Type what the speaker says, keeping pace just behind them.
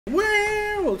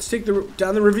Let's take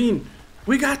down the ravine.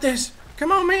 We got this.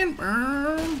 Come on, man.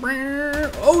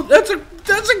 Oh, that's a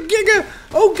giga.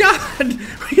 Oh God,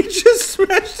 we just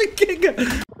smashed a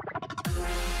giga.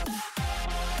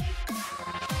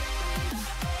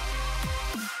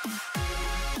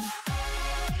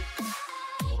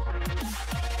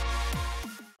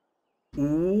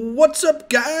 What's up,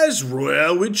 guys?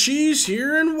 RoyaleWithCheese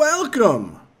here, and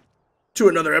welcome to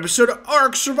another episode of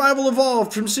Ark Survival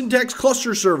Evolved from Syntax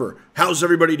Cluster Server. How's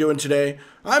everybody doing today?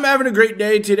 I'm having a great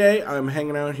day today. I'm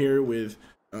hanging out here with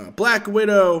Black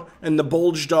Widow and the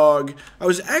Bulge Dog. I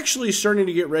was actually starting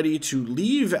to get ready to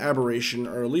leave Aberration,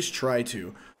 or at least try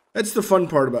to. That's the fun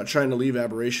part about trying to leave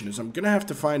Aberration, is I'm going to have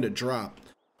to find a drop.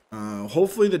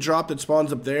 Hopefully the drop that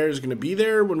spawns up there is going to be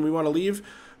there when we want to leave.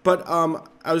 But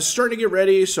I was starting to get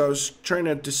ready, so I was trying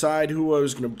to decide who I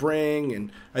was going to bring,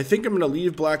 and I think I'm going to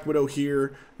leave Black Widow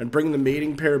here and bring the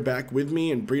mating pair back with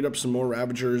me and breed up some more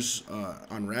Ravagers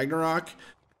on Ragnarok.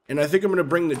 And I think I'm going to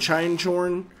bring the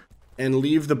Chinechorn and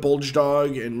leave the Bulge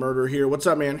Dog and Murder here. What's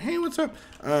up, man? Hey, what's up?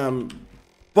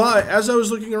 But as I was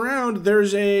looking around,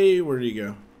 there's a... Where did he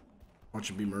go?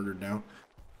 Watch him be murdered now.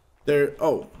 There...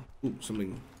 Oh, ooh,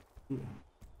 something... Ooh.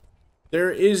 There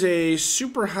is a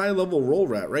super high level roll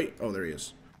rat, right? Oh, there he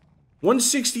is.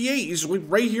 168, he's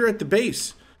right here at the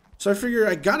base. So I figure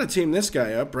I gotta tame this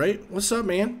guy up, right? What's up,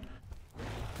 man?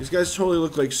 These guys totally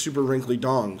look like super wrinkly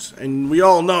dongs. And we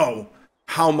all know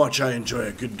how much I enjoy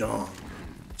a good dong.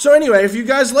 So anyway, if you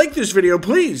guys like this video,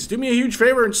 please do me a huge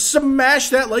favor and smash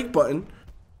that like button.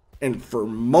 And for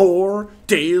more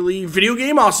daily video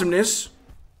game awesomeness,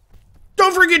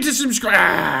 don't forget to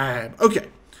subscribe. Okay.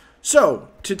 So,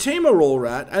 to tame a roll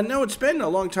rat, I know it's been a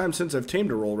long time since I've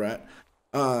tamed a roll rat,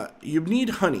 you need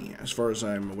honey, as far as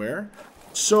I'm aware.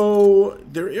 So,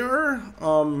 there are,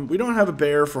 we don't have a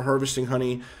bear for harvesting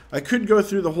honey. I could go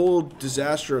through the whole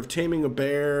disaster of taming a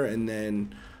bear, and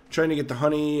then trying to get the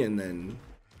honey, and then,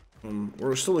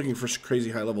 we're still looking for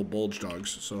crazy high-level bulge dogs,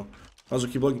 so I'll also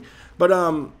keep looking. But,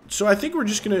 so I think we're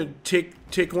just gonna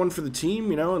take one for the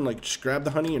team, you know, and, like, just grab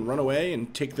the honey and run away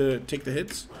and take the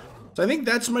hits. So I think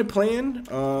that's my plan.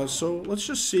 So let's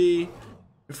just see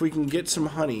if we can get some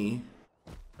honey.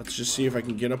 Let's just see if I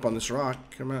can get up on this rock.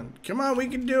 Come on. Come on, we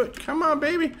can do it. Come on,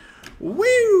 baby.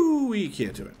 Woo! We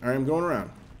can't do it. All right, I'm going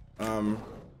around.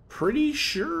 Pretty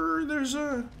sure there's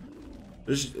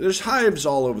hives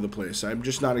all over the place. I'm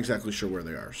just not exactly sure where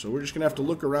they are. So we're just going to have to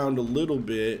look around a little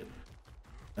bit.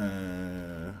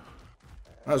 There's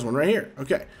one right here.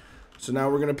 Okay. So now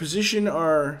we're going to position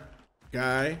our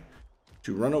guy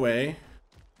to run away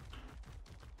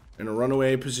in a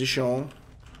runaway position,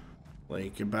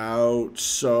 like about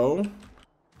so,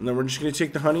 and then we're just gonna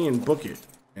take the honey and book it.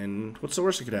 And what's the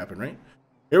worst that could happen, right?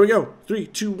 Here we go. 3,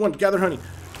 2, 1. Gather honey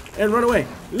and run away.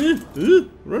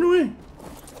 Run away.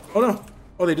 Oh no.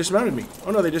 Oh, they dismounted me. Oh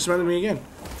no, they dismounted me again.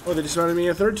 Oh, they dismounted me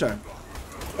a third time.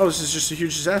 Oh, this is just a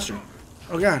huge disaster.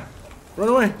 Oh god. Run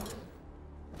away.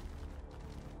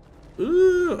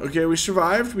 Okay, we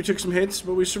survived. We took some hits,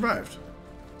 but we survived.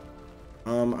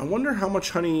 I wonder how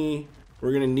much honey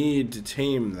we're gonna need to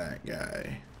tame that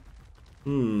guy.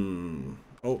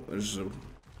 Oh, there's a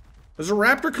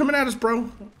raptor coming at us, bro.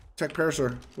 Tech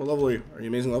Parasaur. What level are you? Are you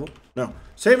amazing level? No.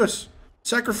 Save us.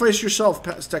 Sacrifice yourself,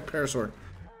 Tech Parasaur.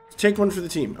 Take one for the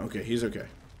team. Okay, he's okay.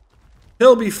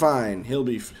 He'll be fine. He'll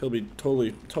be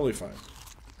totally fine.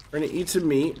 We're gonna eat some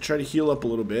meat. Try to heal up a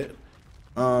little bit.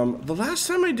 The last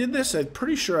time I did this, I'm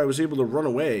pretty sure I was able to run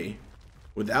away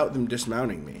without them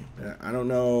dismounting me. I don't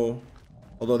know.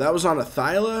 Although that was on a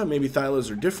Thyla. Maybe Thylas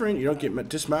are different. You don't get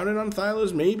dismounted on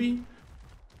Thylas, maybe.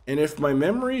 And if my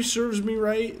memory serves me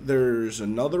right, there's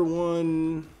another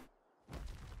one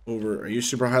over. Are you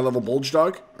super high level bulge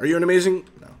dog? Are you an amazing?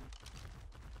 No.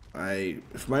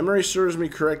 If my memory serves me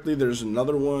correctly, there's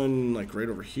another one like right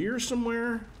over here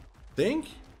somewhere. I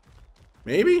think.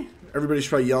 Maybe? Everybody's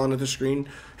probably yelling at the screen.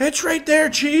 It's right there,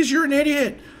 Cheese. You're an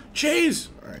idiot. Cheese.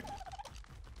 All right.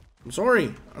 I'm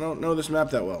sorry, I don't know this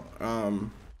map that well.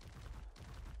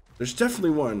 There's definitely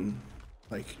one,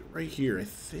 like, right here, I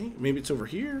think. Maybe it's over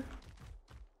here?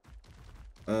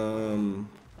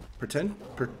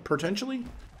 Potentially?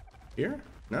 Here?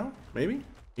 No? Maybe?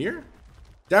 Here?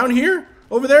 Down here?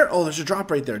 Over there? Oh, there's a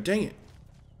drop right there, dang it.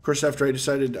 Of course, after I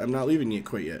decided I'm not leaving yet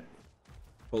quite yet.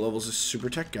 What level's this super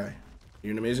tech guy?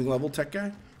 You an amazing level tech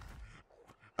guy?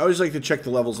 I always like to check the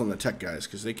levels on the tech guys,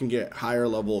 because they can get higher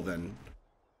level than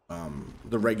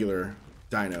the regular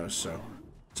dinos, so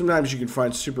sometimes you can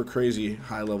find super crazy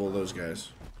high level of those guys.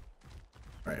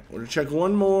 Alright, we're gonna check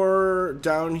one more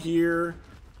down here,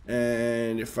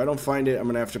 and if I don't find it, I'm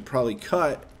gonna have to probably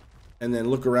cut and then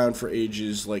look around for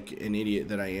ages like an idiot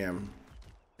that I am.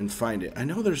 and find it. I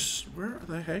know there's... Where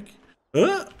the heck?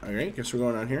 Alright, guess we're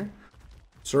going down here.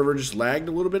 Server just lagged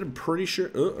a little bit, I'm pretty sure.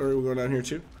 Or we're going down here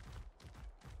too.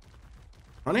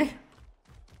 Honey?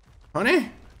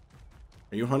 Honey?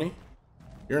 Are you honey?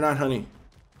 You're not honey.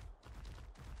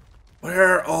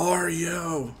 Where are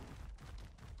you?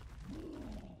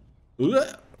 We're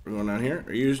going down here.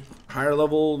 Are you higher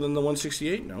level than the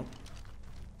 168? No.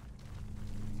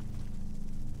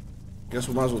 Guess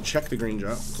we might as well check the green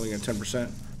drop. It's only at 10%.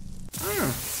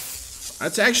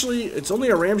 That's actually, it's only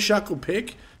a ramshackle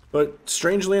pick, but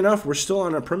strangely enough, we're still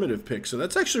on a primitive pick. So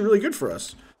that's actually really good for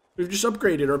us. We've just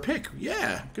upgraded our pick.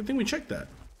 Yeah, good thing we checked that.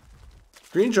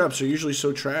 Green drops are usually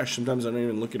so trash, sometimes I don't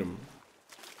even look at them.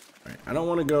 Alright, I don't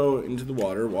want to go into the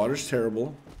water. Water's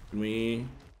terrible. Can we...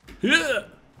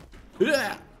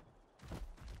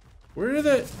 Where are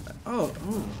the... Oh.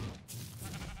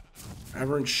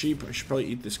 Aberrant sheep. I should probably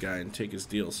eat this guy and take his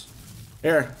deals.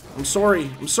 Here, I'm sorry.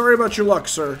 I'm sorry about your luck,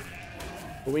 sir.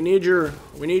 But we need your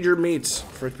meats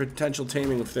for potential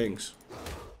taming of things.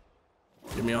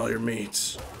 Give me all your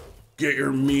meats. Get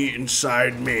your meat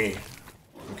inside me.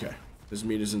 Okay, this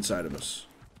meat is inside of us.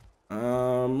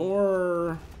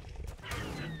 More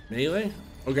melee.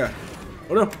 Okay.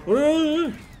 Oh no!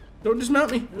 Oh, don't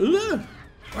dismount me.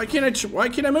 Why can't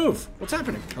I move? What's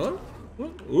happening? Hello?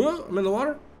 I'm in the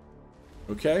water.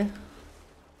 Okay.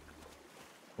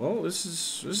 Well, this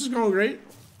is going great.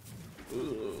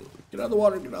 Get out of the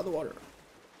water, get out of the water.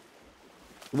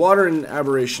 Water in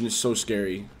Aberration is so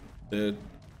scary. The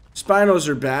Spinos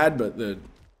are bad, but the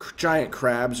giant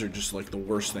crabs are just like the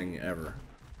worst thing ever.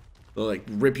 They'll like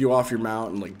rip you off your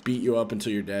mount and like beat you up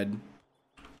until you're dead.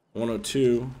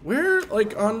 102. Where,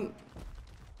 like, on...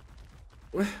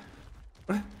 What?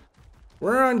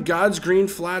 Where on God's green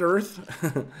flat earth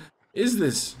is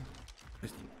this?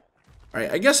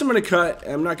 Alright, I guess I'm gonna cut.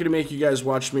 I'm not gonna make you guys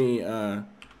watch me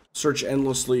search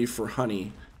endlessly for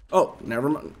honey. Oh, never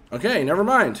mind. Okay, never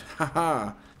mind.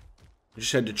 Haha. I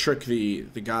just had to trick the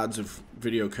gods of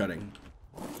video cutting.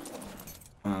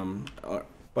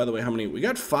 By the way, how many? We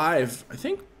got 5, I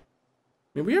think. I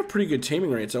mean, we have pretty good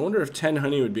taming rates. I wonder if 10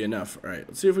 honey would be enough. Alright,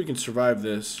 let's see if we can survive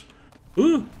this.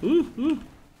 Run!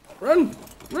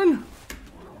 Run!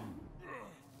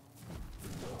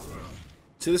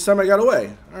 See, this time I got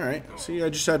away. Alright. See, I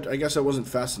guess I wasn't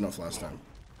fast enough last time.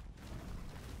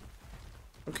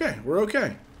 Okay, we're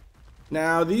okay.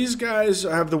 Now, these guys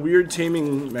have the weird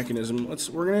taming mechanism.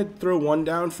 We're gonna throw 1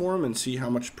 down for him and see how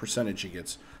much percentage he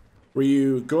gets. Where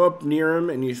you go up near him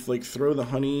and you, like, throw the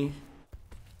honey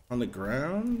on the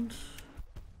ground.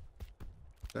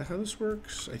 Is that how this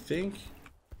works? I think.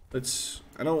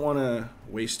 I don't want to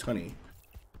waste honey.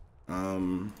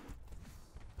 Do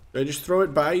I just throw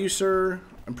it by you, sir?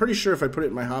 I'm pretty sure if I put it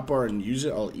in my hotbar and use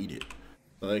it, I'll eat it.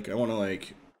 Like, I want to,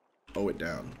 like, owe it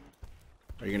down.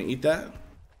 Are you going to eat that?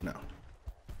 No.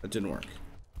 That didn't work.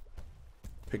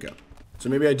 Pick up. So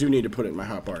maybe I do need to put it in my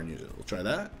hotbar and use it. We'll try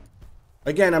that.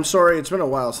 Again, I'm sorry. It's been a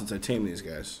while since I tamed these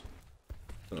guys.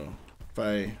 So, if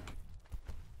I...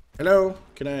 Hello?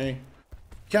 Can I...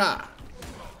 Ka!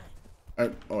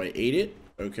 Oh, I ate it?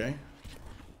 Okay.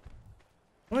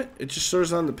 What? It just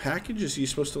serves on the package? Is he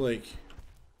supposed to, like,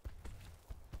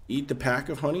 eat the pack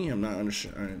of honey? I'm not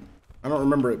understanding. I don't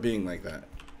remember it being like that.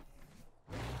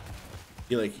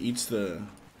 He, like, eats the...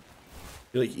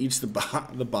 He, like, eats the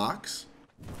box?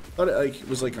 I thought it, like,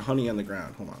 was like a honey on the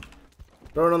ground. Hold on.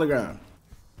 Throw it on the ground.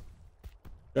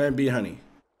 Giant bee honey.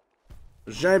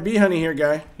 There's giant bee honey here,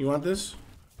 guy. You want this?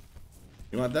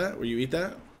 You want that? Will you eat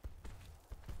that?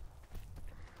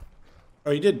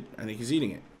 Oh, he did. I think he's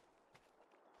eating it.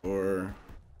 Or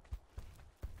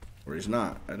he's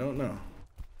not. I don't know.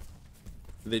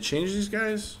 Did they change these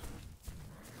guys?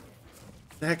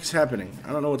 What the heck is happening?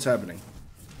 I don't know what's happening.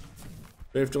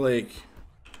 Do I have to, like...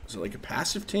 Is it like a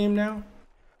passive tame now?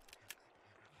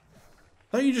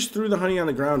 I thought you just threw the honey on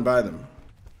the ground by them.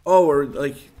 Oh, or,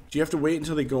 like, do you have to wait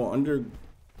until they go under...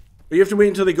 Or you have to wait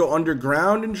until they go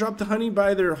underground and drop the honey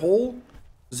by their hole?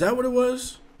 Is that what it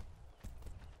was?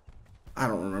 I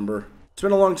don't remember. It's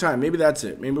been a long time. Maybe that's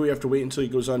it. Maybe we have to wait until he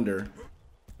goes under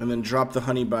and then drop the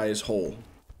honey by his hole.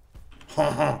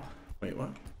 Wait, what?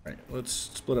 Alright, let's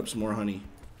split up some more honey.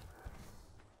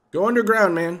 Go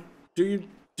underground, man. Do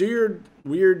your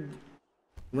weird,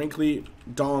 wrinkly,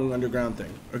 dong underground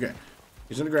thing. Okay.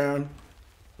 He's underground.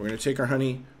 We're going to take our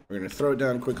honey. We're going to throw it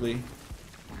down quickly.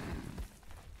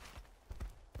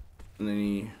 And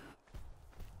then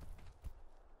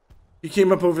he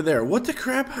came up over there. What the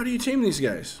crap? How do you tame these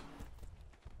guys?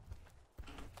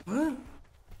 What?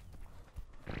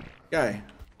 Guy.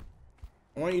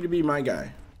 I want you to be my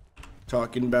guy.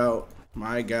 Talking about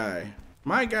my guy.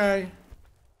 My guy.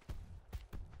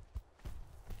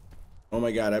 Oh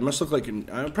my god, I must look like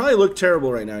I probably look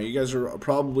terrible right now. You guys are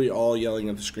probably all yelling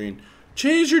at the screen.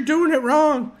 Cheese, you're doing it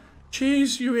wrong.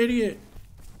 Cheese, you idiot.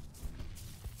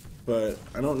 But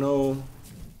I don't know.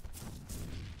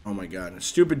 Oh my god, a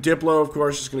stupid Diplo, of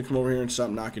course, is gonna come over here and stop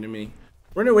knocking at me.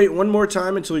 We're gonna wait one more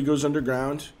time until he goes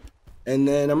underground, and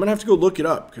then I'm gonna have to go look it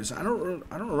up because I don't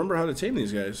remember how to tame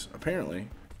these guys. Apparently,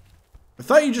 I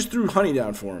thought you just threw honey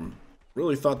down for him.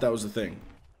 Really thought that was the thing,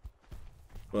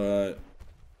 but.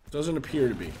 Doesn't appear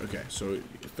to be. Okay, so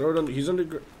throw it under. He's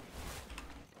under.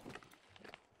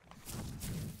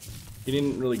 He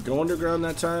didn't really go underground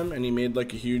that time, and he made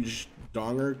like a huge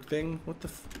donger thing. What the?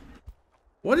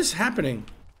 What is happening?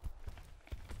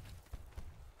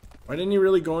 Why didn't he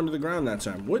really go under the ground that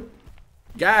time? What?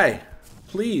 Guy,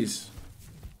 please.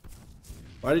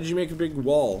 Why did you make a big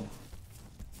wall?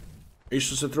 Are you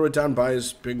supposed to throw it down by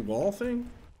his big wall thing?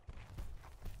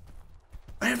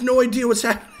 I have no idea what's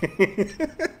happening.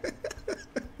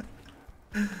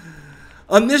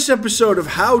 On this episode of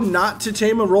How Not to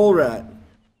Tame a Roll Rat,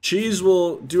 Cheese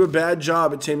will do a bad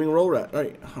job at taming a roll rat. All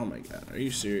right. Oh my god, are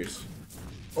you serious?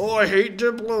 Oh, I hate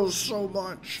Diplos so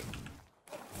much.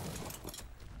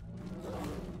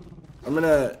 I'm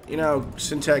gonna, you know,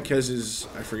 Syntac has his,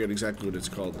 I forget exactly what it's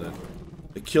called,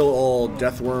 the kill all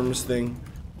death worms thing.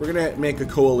 We're gonna make a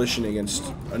coalition against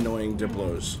annoying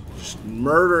Diplos. Just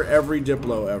murder every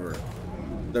Diplo ever.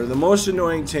 They're the most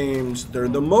annoying tames. They're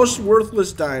the most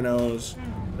worthless dinos.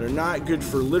 They're not good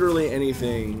for literally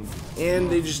anything.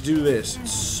 And they just do this.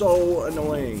 It's so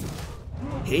annoying.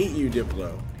 Hate you,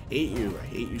 Diplo. Hate you. I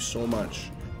hate you so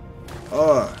much.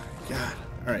 Oh, God.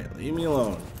 Alright, leave me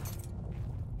alone.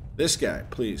 This guy,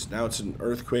 please. Now it's an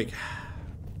earthquake.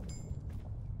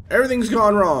 Everything's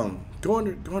gone wrong. Go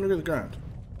under the ground.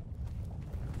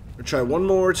 I'll try one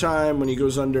more time when he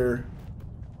goes under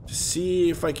to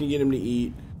see if I can get him to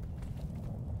eat.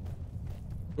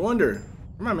 Go under.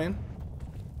 Come on, man.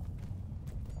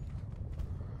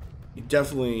 He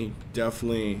definitely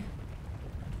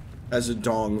has a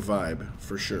dong vibe,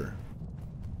 for sure.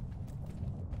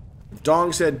 If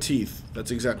dongs had teeth,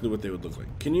 that's exactly what they would look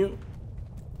like. Can you?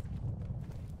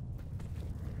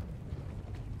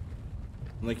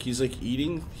 Like, he's like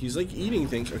eating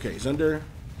things. Okay, he's under.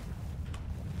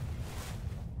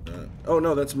 Oh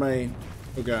no, that's my,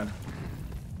 oh god.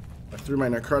 I threw my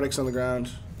narcotics on the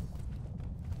ground.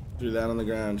 Threw that on the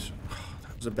ground. Oh,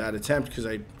 that was a bad attempt because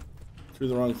I threw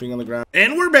the wrong thing on the ground.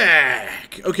 And we're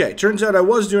back! Okay, turns out I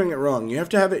was doing it wrong. You have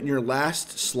to have it in your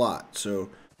last slot. So,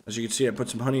 as you can see, I put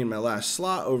some honey in my last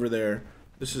slot over there.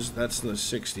 That's the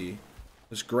 60.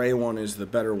 This gray one is the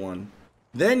better one.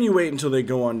 Then you wait until they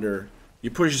go under.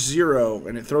 You push 0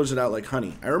 and it throws it out like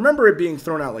honey. I remember it being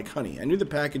thrown out like honey. I knew the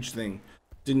package thing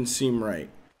didn't seem right.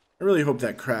 I really hope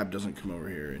that crab doesn't come over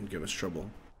here and give us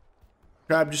trouble.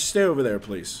 Crab, just stay over there,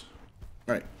 please.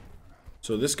 Alright.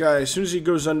 So this guy, as soon as he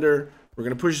goes under, we're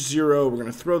going to push 0. We're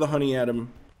going to throw the honey at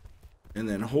him. And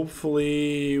then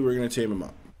hopefully we're going to tame him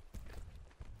up.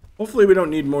 Hopefully we don't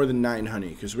need more than 9 honey,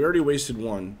 because we already wasted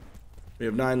 1. We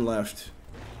have 9 left.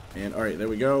 And alright, there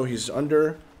we go. He's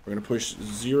under. We're going to push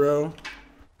 0.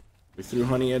 We threw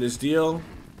honey at his deal.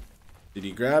 Did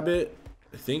he grab it?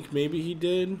 I think maybe he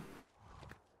did.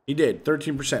 He did.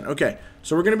 13%. Okay.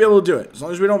 So we're going to be able to do it. As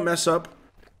long as we don't mess up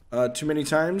too many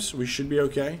times, we should be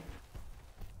okay.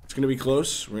 It's going to be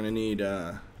close. We're going to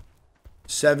need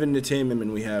 7 to tame him,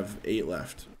 and we have 8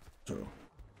 left. So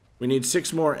we need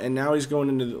 6 more, and now he's going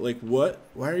into the, like, what?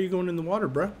 Why are you going in the water,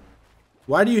 bro?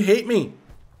 Why do you hate me?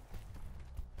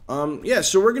 Yeah,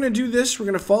 so we're going to do this. We're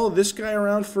going to follow this guy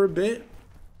around for a bit.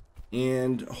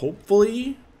 And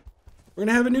hopefully we're going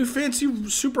to have a new fancy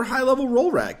super high level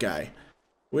roll rat guy.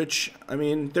 Which, I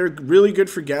mean, they're really good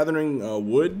for gathering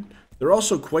wood. They're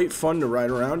also quite fun to ride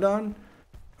around on.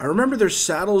 I remember their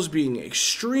saddles being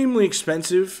extremely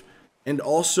expensive. And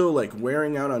also like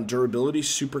wearing out on durability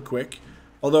super quick.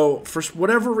 Although, for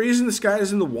whatever reason, this guy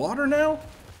is in the water now.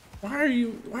 Why are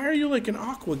you like an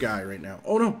aqua guy right now?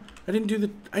 Oh no, I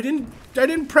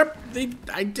didn't prep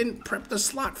the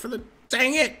slot for the,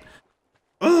 dang it.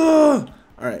 Ugh.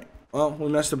 Alright, well, we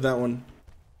messed up that one.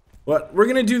 But we're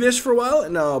gonna do this for a while,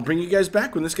 and I'll bring you guys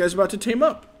back when this guy's about to tame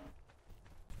up.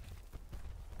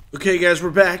 Okay guys, we're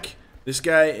back. This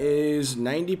guy is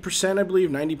 90%, I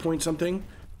believe, 90 point something.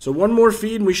 So one more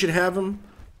feed and we should have him.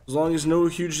 As long as no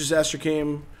huge disaster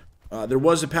came. There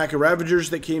was a pack of Ravagers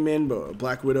that came in, but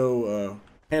Black Widow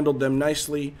handled them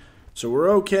nicely. So we're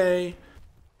okay.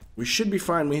 We should be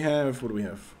fine. We have, what do we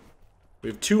have? We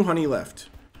have 2 honey left.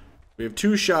 We have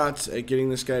 2 shots at getting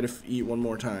this guy to eat one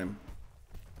more time.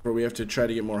 Or we have to try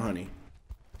to get more honey.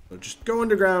 So just go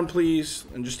underground, please,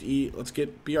 and just eat. Let's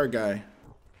be our guy.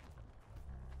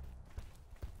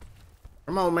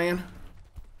 Come on, man.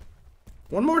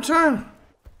 One more time.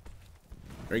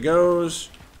 There he goes.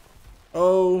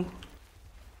 Oh.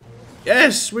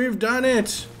 Yes, we've done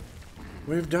it.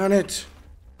 We've done it.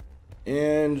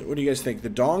 And what do you guys think? The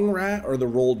dong rat or the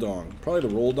roll dong? Probably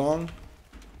the roll dong.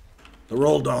 The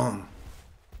roll dong.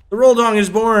 The roll dong is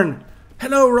born.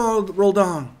 Hello, roll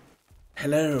dong.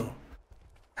 Hello.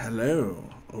 Hello.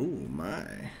 Oh, my.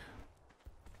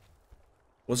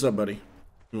 What's up, buddy?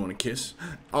 You want a kiss?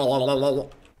 Alright.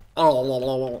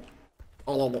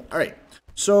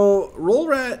 So, roll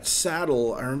rat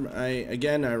saddle, I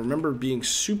remember being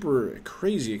super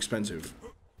crazy expensive.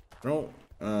 No,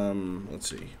 let's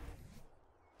see.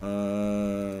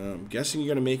 I'm guessing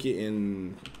you're gonna make it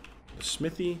in the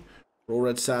smithy. Roll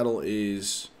rat saddle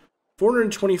is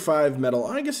 425 metal.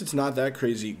 I guess it's not that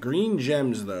crazy. Green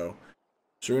gems, though.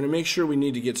 So we're gonna make sure we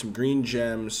need to get some green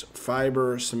gems,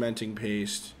 fiber, cementing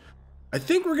paste. I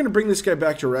think we're gonna bring this guy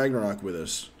back to Ragnarok with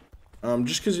us.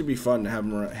 Just because it'd be fun to have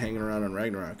him hanging around on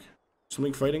Ragnarok.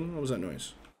 Something fighting? What was that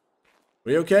noise?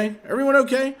 We okay? Everyone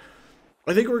okay?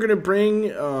 I think we're gonna bring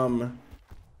the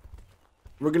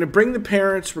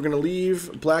parents. We're gonna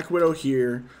leave Black Widow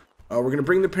here. We're gonna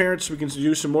bring the parents so we can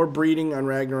do some more breeding on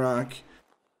Ragnarok,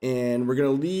 and we're gonna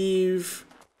leave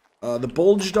the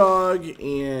Bulge Dog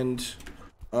and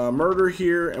Murder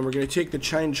here, and we're gonna take the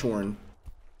Chinchorn.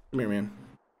 Come here, man.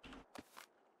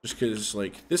 Just because,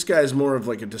 like, this guy's more of,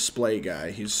 like, a display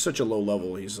guy. He's such a low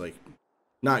level. He's, like,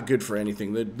 not good for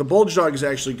anything. The Bulge Dog is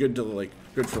actually good to, like,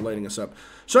 good for lighting us up.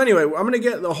 So, anyway, I'm going to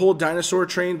get the whole dinosaur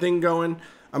train thing going.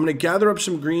 I'm going to gather up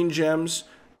some green gems.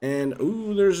 And,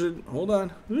 ooh, there's a... Hold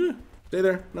on. Stay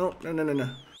there. No. We're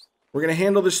going to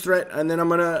handle this threat. And then I'm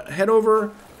going to head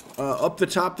over up the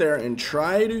top there and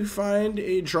try to find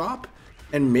a drop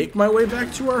and make my way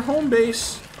back to our home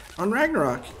base on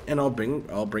Ragnarok. And I'll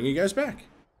bring you guys back.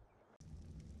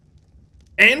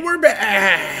 And we're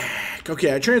back!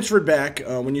 Okay, I transferred back.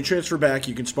 When you transfer back,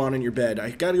 you can spawn in your bed. I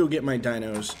gotta go get my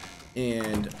dinos.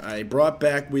 And I brought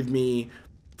back with me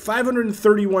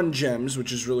 531 gems,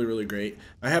 which is really, really great.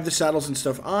 I have the saddles and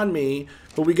stuff on me,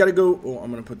 but we gotta go... Oh, I'm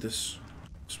gonna put this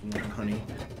one on honey.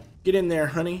 Get in there,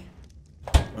 honey.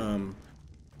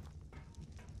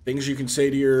 Things you can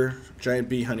say to your giant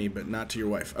bee honey, but not to your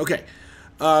wife. Okay.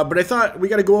 But I thought we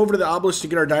got to go over to the obelisk to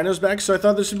get our dinos back, so I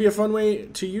thought this would be a fun way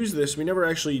to use this. We never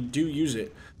actually do use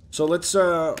it. So let's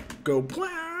go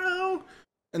plow,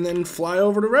 and then fly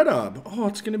over to Red Ob. Oh,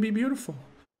 it's going to be beautiful.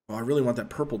 Oh, I really want that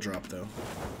purple drop, though.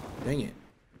 Dang it.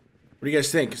 What do you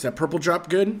guys think? Is that purple drop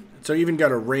good? So I even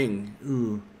got a ring.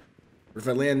 Ooh. Or if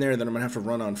I land there, then I'm going to have to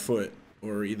run on foot,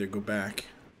 or either go back.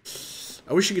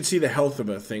 I wish you could see the health of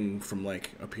a thing from,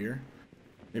 like, up here.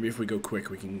 Maybe if we go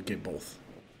quick, we can get both.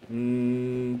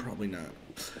 Probably not.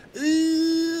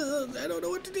 I don't know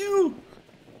what to do.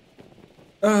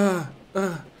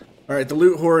 Alright, the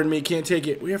loot whore and me can't take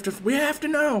it. We have to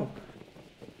know.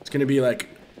 It's gonna be like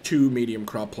 2 medium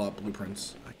crop plot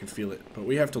blueprints. I can feel it, but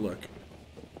we have to look.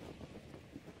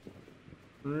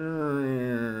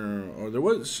 Oh, there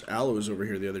was aloes over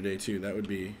here the other day too. That would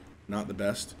be not the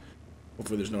best.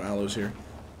 Hopefully there's no aloes here.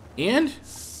 And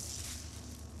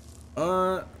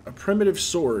a primitive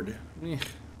sword.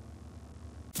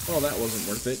 Well, that wasn't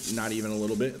worth it. Not even a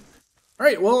little bit.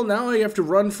 Alright, well, now I have to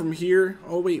run from here.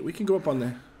 Oh, wait, we can go up on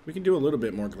the... We can do a little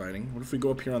bit more gliding. What if we go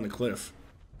up here on the cliff?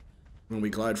 And we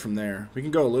glide from there. We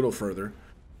can go a little further.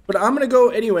 But I'm going to go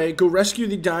anyway, go rescue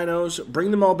the dinos,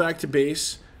 bring them all back to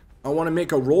base. I want to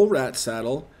make a roll rat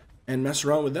saddle and mess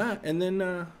around with that. And then,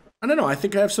 I don't know, I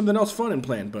think I have something else fun and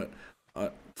planned, but...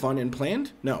 fun and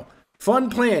planned? No.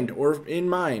 Fun planned or in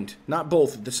mind. Not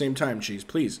both at the same time, Cheese,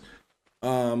 please.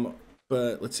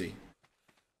 But let's see.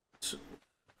 So,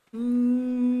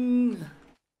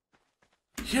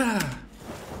 yeah,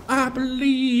 I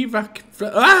believe I can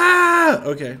fly. Ah!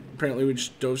 Okay, apparently we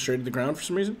just dove straight to the ground for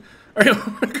some reason. All right,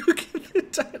 I'm gonna go get the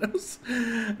dinos,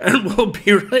 and we'll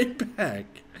be right back.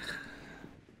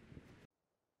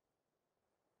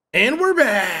 And we're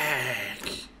back.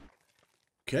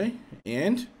 Okay,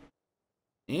 and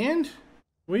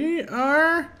we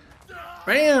are.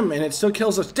 Bam! And it still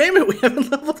kills us. Damn it, we haven't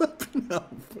leveled up enough.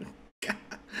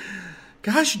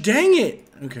 Gosh dang it!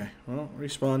 Okay, well,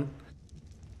 respawn.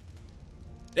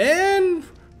 And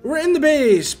we're in the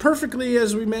base, perfectly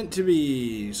as we meant to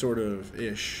be, sort of,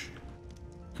 ish.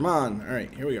 Come on,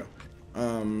 alright, here we go.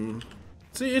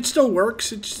 See, it still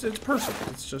works, it's perfect.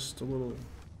 It's just a little...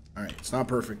 Alright, it's not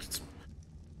perfect. It's...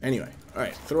 Anyway,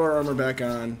 alright, throw our armor back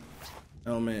on.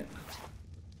 Helmet.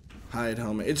 Hide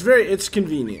helmet. It's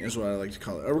convenient is what I like to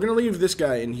call it. We're gonna leave this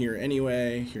guy in here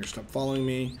anyway. Here, stop following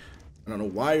me. I don't know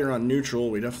why you're on neutral.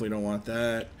 We definitely don't want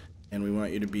that. And we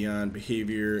want you to be on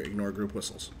behavior, ignore group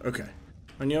whistles. Okay.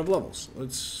 And you have levels.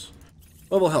 Let's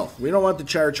level health. We don't want the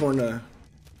Chirchorn to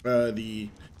the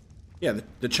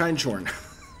Chinechorn.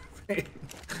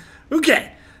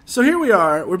 Okay. So here we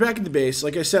are. We're back at the base.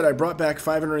 Like I said, I brought back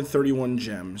 531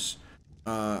 gems.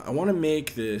 I want to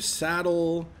make the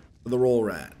saddle for the roll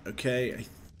rat. Okay.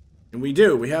 And we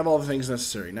do. We have all the things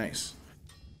necessary. Nice.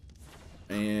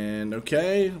 And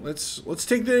okay, let's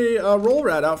take the roll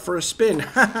rat out for a spin.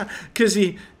 Cause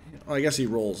well, I guess he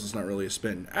rolls. It's not really a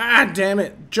spin. Ah, damn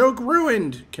it! Joke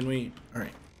ruined. Can we? All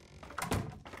right.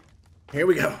 Here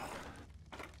we go.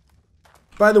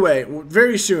 By the way,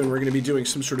 very soon we're gonna be doing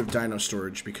some sort of dino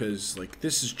storage because like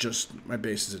this is just my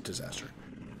base is a disaster.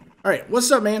 All right, what's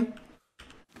up, man?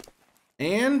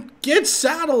 And get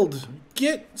saddled.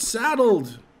 Get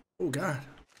saddled. Oh God,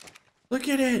 look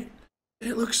at it.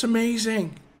 It looks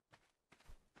amazing.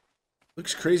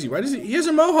 Looks crazy. Why does he has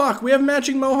a mohawk. We have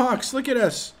matching mohawks. Look at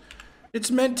us.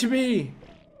 It's meant to be.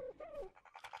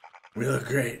 We look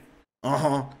great.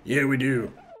 Uh-huh. Yeah, we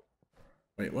do.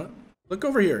 Wait, what? Look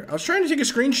over here. I was trying to take a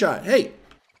screenshot. Hey.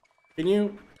 Can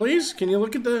you, please? Can you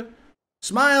look at the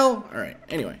smile? All right.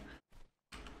 Anyway.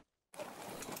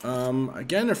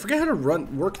 Again, I forget how to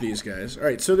work these guys. All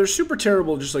right, so they're super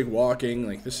terrible just like walking.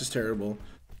 Like, this is terrible.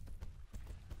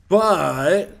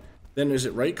 But then is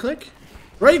it right click?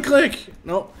 Right click!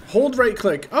 No, hold right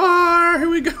click. Ah, here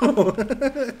we go.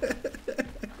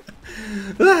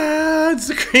 Ah, it's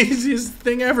the craziest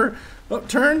thing ever. Oh,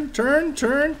 turn.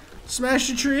 Smash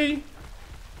the tree.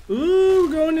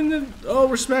 Ooh, going in the... Oh,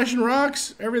 we're smashing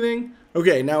rocks. Everything.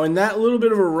 Okay, now in that little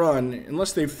bit of a run,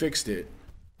 unless they fixed it,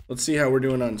 let's see how we're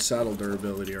doing on saddle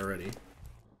durability already.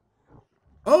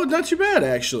 Oh, not too bad,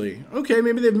 actually. Okay,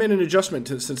 maybe they've made an adjustment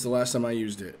since the last time I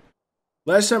used it.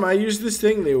 Last time I used this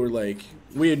thing, they were like,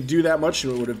 we'd do that much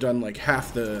and it would have done like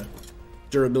half the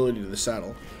durability to the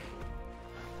saddle.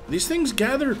 These things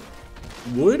gather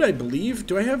wood, I believe.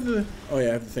 Do I have the... Oh yeah,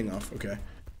 I have the thing off. Okay.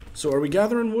 So are we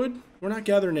gathering wood? We're not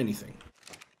gathering anything.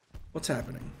 What's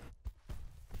happening?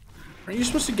 Are you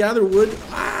supposed to gather wood?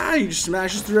 Ah, he just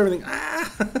smashes through everything.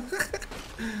 Ah!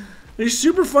 He's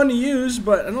super fun to use,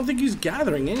 but I don't think he's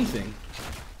gathering anything.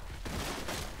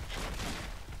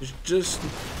 He's just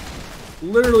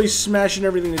literally smashing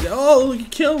everything to death. Oh, look, he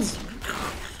kills.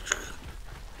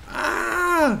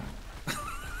 Ah!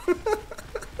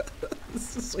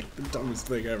 This is like the dumbest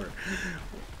thing ever.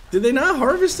 Did they not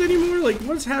harvest anymore? Like,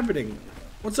 what's happening?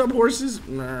 What's up, horses?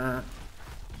 Nah.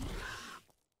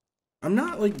 I'm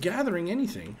not, like, gathering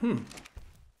anything.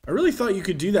 I really thought you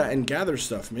could do that and gather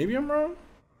stuff. Maybe I'm wrong?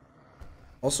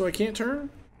 Also, I can't turn?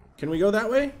 Can we go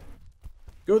that way?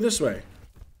 Go this way.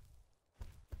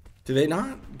 Do they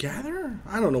not gather?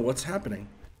 I don't know what's happening.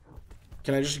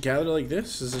 Can I just gather like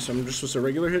this? Is this, I'm just supposed to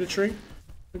regular hit a tree?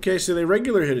 Okay, so they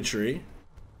regular hit a tree.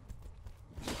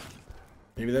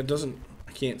 Maybe that doesn't...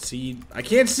 I can't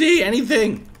see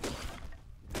anything!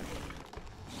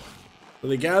 So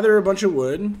they gather a bunch of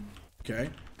wood. Okay.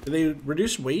 Do they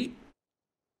reduce weight?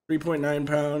 3.9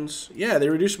 pounds. Yeah, they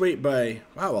reduce weight by,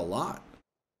 wow, a lot.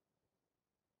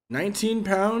 19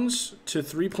 pounds to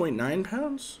 3.9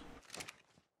 pounds?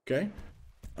 Okay.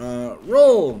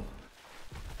 Roll!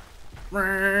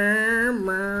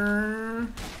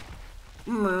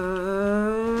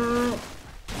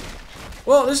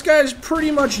 Well, this guy's pretty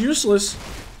much useless,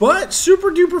 but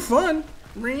super duper fun.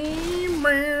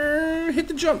 Hit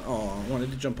the jump. Oh, I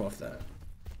wanted to jump off that.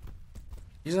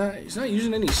 He's not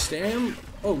using any stam.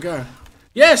 Oh god.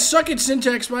 Yes, suck it,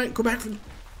 syntax bite. Go back from.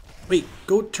 Wait,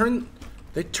 go turn.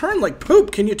 They turn like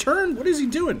poop. Can you turn? What is he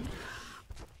doing?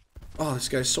 Oh, this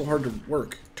guy's so hard to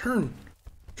work. Turn.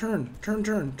 Turn.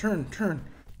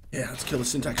 Yeah, let's kill the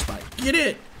syntax bite. Get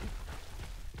it.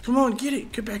 Come on, get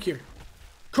it. Get back here.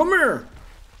 Come here.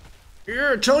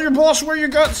 Here, tell your boss where you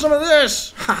got some of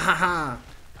this. Ha ha ha.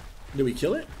 Did we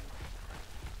kill it?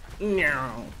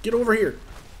 No. Get over here.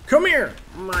 Come here.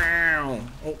 Meow.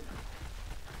 Oh.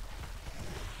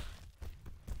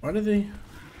 Why do they...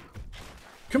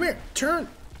 Come here. Turn.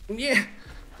 Yeah.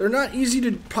 They're not easy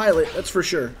to pilot, that's for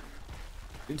sure.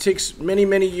 It takes many,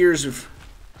 many years of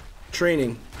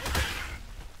training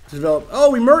to develop...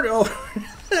 Oh, we murdered... Oh.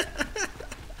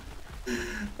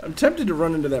 I'm tempted to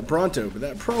run into that Bronto, but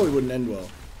that probably wouldn't end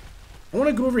well. I want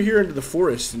to go over here into the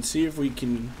forest and see if we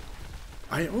can...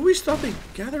 I always thought they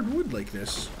gathered wood like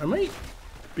this. I might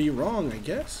be wrong, I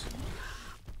guess.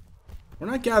 We're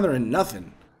not gathering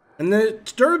nothing. And the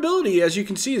durability, as you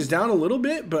can see, is down a little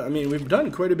bit, but I mean, we've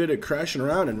done quite a bit of crashing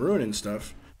around and ruining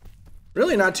stuff.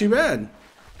 Really not too bad.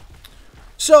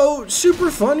 So, super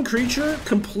fun creature,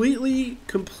 completely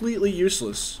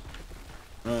useless.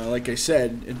 Like I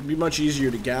said, it'd be much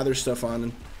easier to gather stuff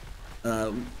on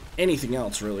than anything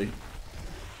else, really.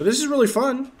 But this is really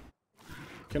fun.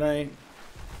 Can't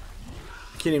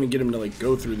even get him to, like,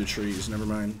 go through the trees. Never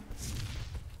mind.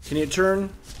 Can he turn?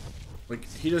 Like,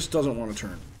 he just doesn't want to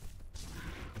turn.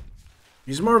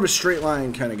 He's more of a straight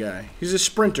line kind of guy. He's a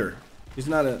sprinter. He's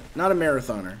not a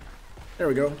marathoner. There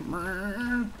we go.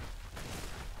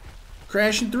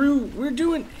 Crashing through. We're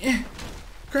doing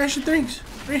crashing things.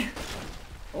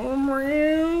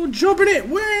 Jumping it.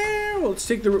 Well, let's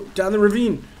take down the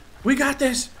ravine. We got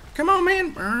this. Come on,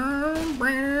 man.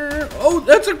 Oh,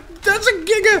 that's a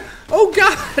Giga. Oh,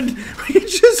 God. We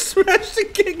just smashed a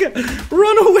Giga.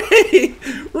 Run away.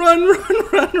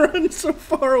 Run so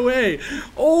far away.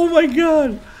 Oh, my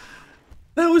God.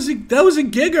 That was a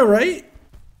Giga, right?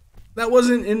 That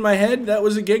wasn't in my head. That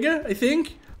was a Giga, I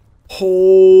think.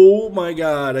 Oh, my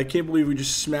God. I can't believe we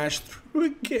just smashed through a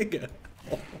Giga.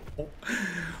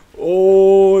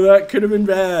 Oh, that could have been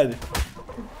bad.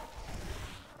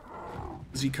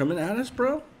 Is he coming at us,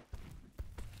 bro?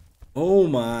 Oh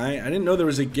my, I didn't know there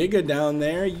was a Giga down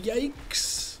there.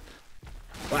 Yikes.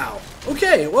 Wow.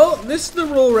 Okay, well, this is the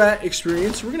Roll Rat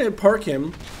experience. We're gonna park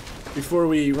him before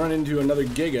we run into another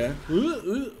Giga.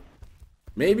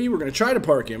 Maybe we're gonna try to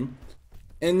park him.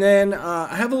 And then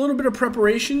I have a little bit of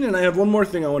preparation, and I have one more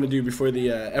thing I want to do before the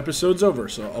episode's over.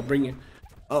 So I'll bring you.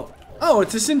 Oh,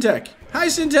 it's a Syntac. Hi,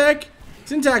 Syntac.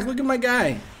 Syntac, look at my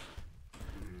guy.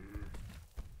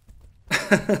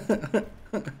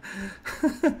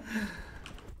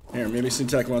 Here, maybe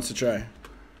Syntac wants to try.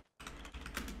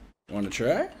 Want to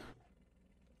try?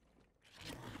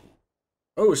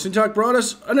 Oh, Syntac brought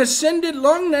us an ascended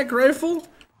long neck rifle.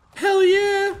 Hell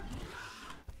yeah!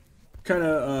 Kind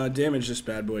of damage this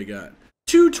bad boy got.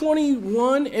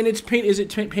 221, and it's paint. Is it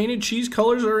painted cheese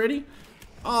colors already?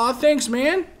 Aw, thanks,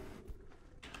 man.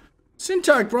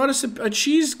 Syntac brought us a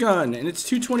cheese gun, and it's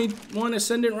 221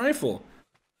 ascendant rifle.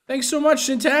 Thanks so much,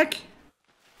 Syntac.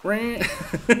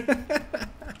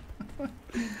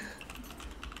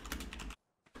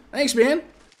 Thanks, man.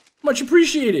 Much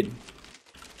appreciated.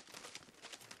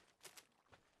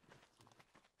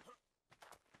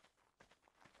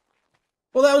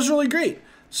 Well, that was really great.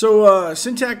 So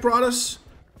Syntac brought us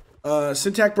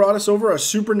over a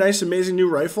super nice, amazing new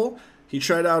rifle. He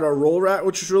tried out our Roll Rat,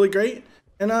 which was really great.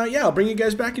 And yeah, I'll bring you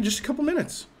guys back in just a couple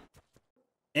minutes.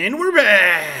 And we're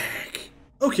back.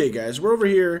 Okay, guys, we're over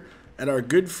here at our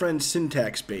good friend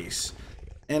Syntac's base.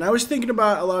 And I was thinking a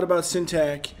lot about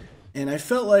Syntac, and I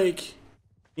felt like,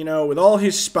 you know, with all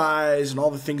his spies and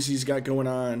all the things he's got going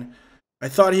on, I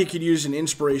thought he could use an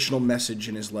inspirational message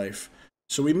in his life.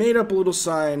 So we made up a little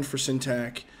sign for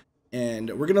Syntac,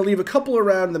 and we're going to leave a couple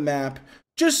around the map.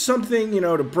 Just something, you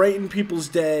know, to brighten people's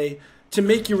day, to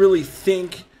make you really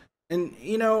think, and,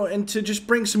 you know, and to just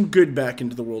bring some good back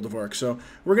into the world of Ark. So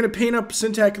we're going to paint up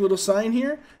Syntac a little sign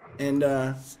here, and,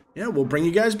 yeah, we'll bring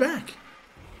you guys back.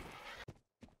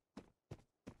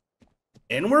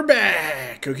 And we're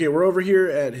back! Okay, we're over here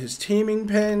at his taming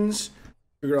pens.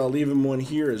 Figure I'll leave him one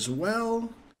here as well.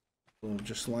 We'll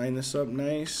just line this up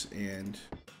nice, and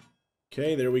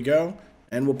okay, there we go.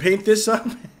 And we'll paint this up,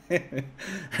 and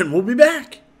we'll be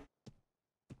back.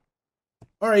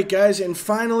 Alright guys, and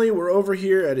finally we're over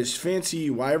here at his fancy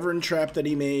wyvern trap that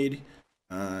he made.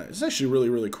 It's actually really,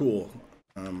 really cool.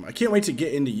 I can't wait to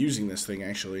get into using this thing,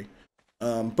 actually.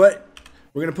 But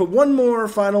we're going to put one more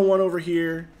final one over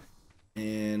here,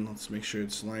 and let's make sure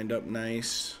it's lined up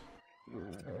nice.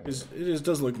 It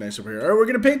does look nice over here. Alright, we're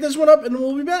going to paint this one up, and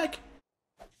we'll be back.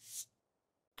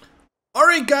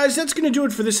 Alright guys, that's going to do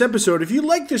it for this episode. If you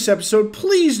like this episode,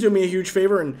 please do me a huge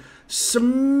favor and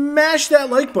smash that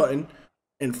like button.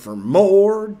 And for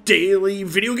more daily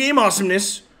video game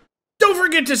awesomeness, don't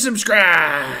forget to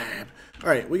subscribe!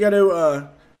 Alright, we got to,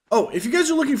 oh, if you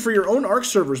guys are looking for your own Ark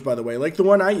servers, by the way, like the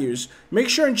one I use, make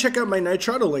sure and check out my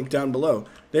Nitrado link down below.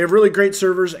 They have really great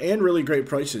servers and really great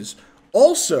prices.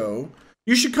 Also,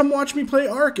 you should come watch me play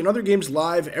Ark and other games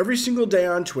live every single day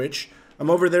on Twitch. I'm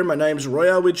over there. My name's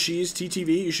RoyaleWithCheese,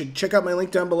 TTV. You should check out my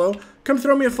link down below. Come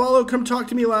throw me a follow. Come talk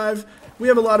to me live. We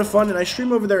have a lot of fun, and I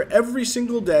stream over there every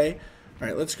single day. All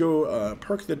right, let's go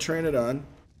park the Pteranodon.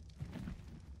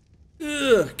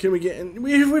 Ugh, can we get in?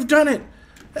 We've done it.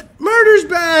 Murder's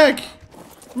back.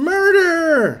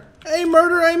 Murder. Hey,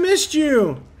 Murder, I missed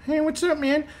you. Hey, what's up,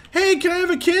 man? Hey, can I have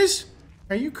a kiss?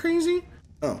 Are you crazy?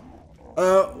 Oh.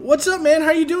 What's up, man? How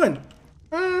you doing?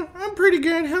 I'm pretty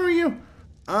good. How are you?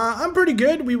 I'm pretty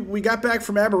good. We got back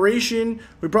from Aberration.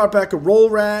 We brought back a Roll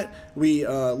Rat. We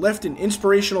left an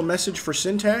inspirational message for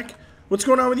Syntac. What's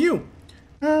going on with you?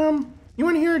 You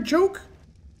want to hear a joke?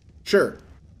 Sure.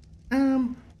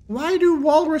 Why do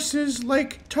walruses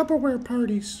like Tupperware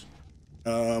parties? I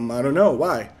don't know.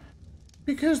 Why?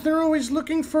 Because they're always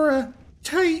looking for a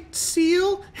tight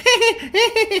seal.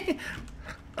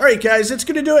 All right, guys, that's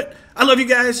going to do it. I love you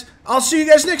guys. I'll see you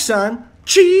guys next time.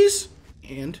 Cheese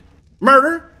and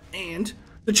murder and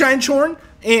the Chinchorn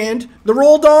and the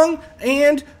Roll Dong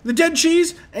and the Dead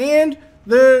Cheese and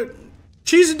the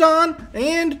Cheeseadon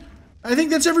and I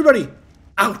think that's everybody.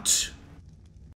 Out.